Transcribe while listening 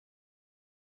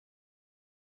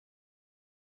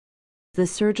the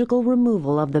surgical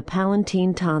removal of the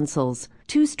palatine tonsils,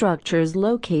 two structures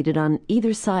located on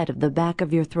either side of the back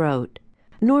of your throat.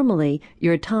 Normally,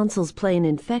 your tonsils play an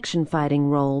infection-fighting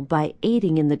role by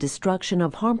aiding in the destruction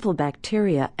of harmful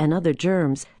bacteria and other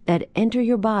germs that enter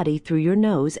your body through your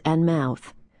nose and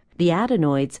mouth. The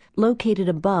adenoids, located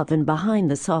above and behind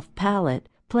the soft palate,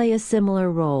 play a similar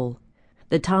role.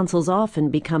 The tonsils often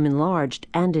become enlarged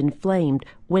and inflamed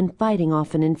when fighting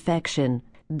off an infection.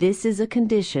 This is a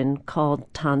condition called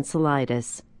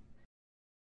tonsillitis.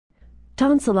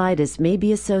 Tonsillitis may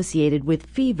be associated with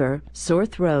fever, sore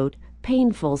throat,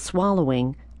 painful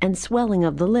swallowing, and swelling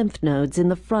of the lymph nodes in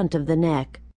the front of the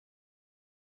neck.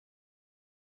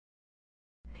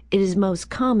 It is most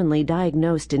commonly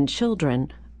diagnosed in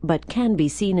children, but can be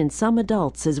seen in some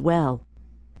adults as well.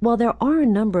 While there are a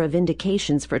number of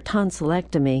indications for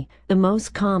tonsillectomy, the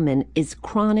most common is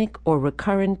chronic or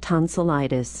recurrent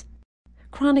tonsillitis.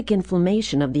 Chronic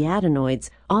inflammation of the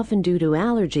adenoids, often due to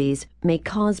allergies, may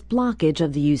cause blockage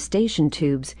of the eustachian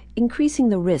tubes, increasing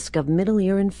the risk of middle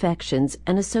ear infections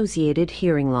and associated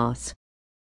hearing loss.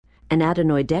 An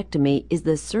adenoidectomy is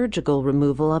the surgical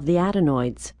removal of the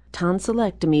adenoids.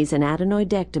 Tonsillectomies and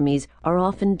adenoidectomies are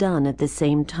often done at the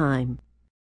same time.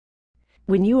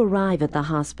 When you arrive at the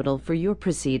hospital for your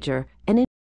procedure, an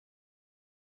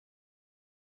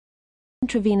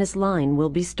intravenous line will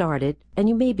be started, and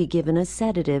you may be given a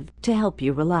sedative to help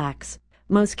you relax.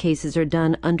 Most cases are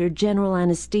done under general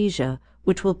anesthesia,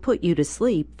 which will put you to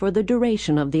sleep for the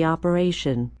duration of the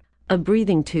operation. A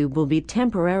breathing tube will be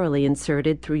temporarily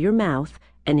inserted through your mouth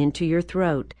and into your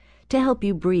throat to help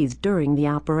you breathe during the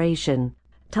operation.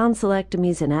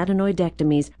 Tonsillectomies and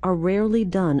adenoidectomies are rarely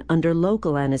done under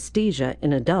local anesthesia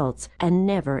in adults and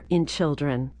never in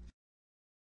children.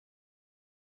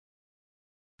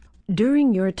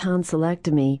 During your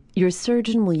tonsillectomy, your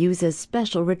surgeon will use a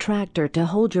special retractor to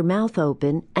hold your mouth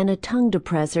open and a tongue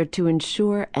depressor to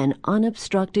ensure an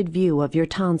unobstructed view of your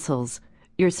tonsils.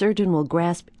 Your surgeon will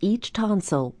grasp each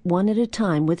tonsil one at a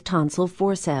time with tonsil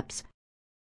forceps,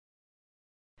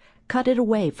 cut it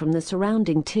away from the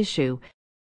surrounding tissue,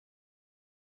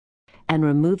 and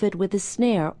remove it with a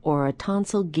snare or a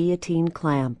tonsil guillotine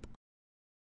clamp.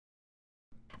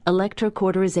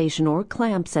 Electrocauterization or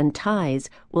clamps and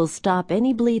ties will stop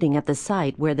any bleeding at the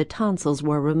site where the tonsils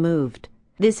were removed.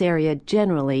 This area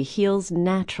generally heals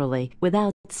naturally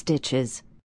without stitches.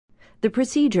 The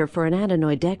procedure for an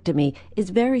adenoidectomy is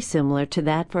very similar to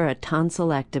that for a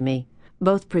tonsillectomy.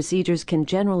 Both procedures can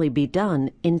generally be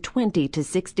done in 20 to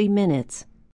 60 minutes.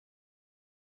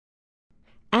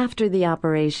 After the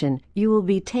operation, you will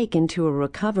be taken to a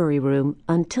recovery room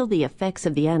until the effects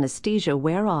of the anesthesia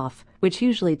wear off, which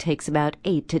usually takes about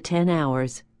 8 to 10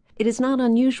 hours. It is not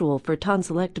unusual for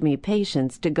tonsillectomy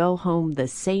patients to go home the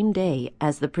same day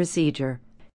as the procedure.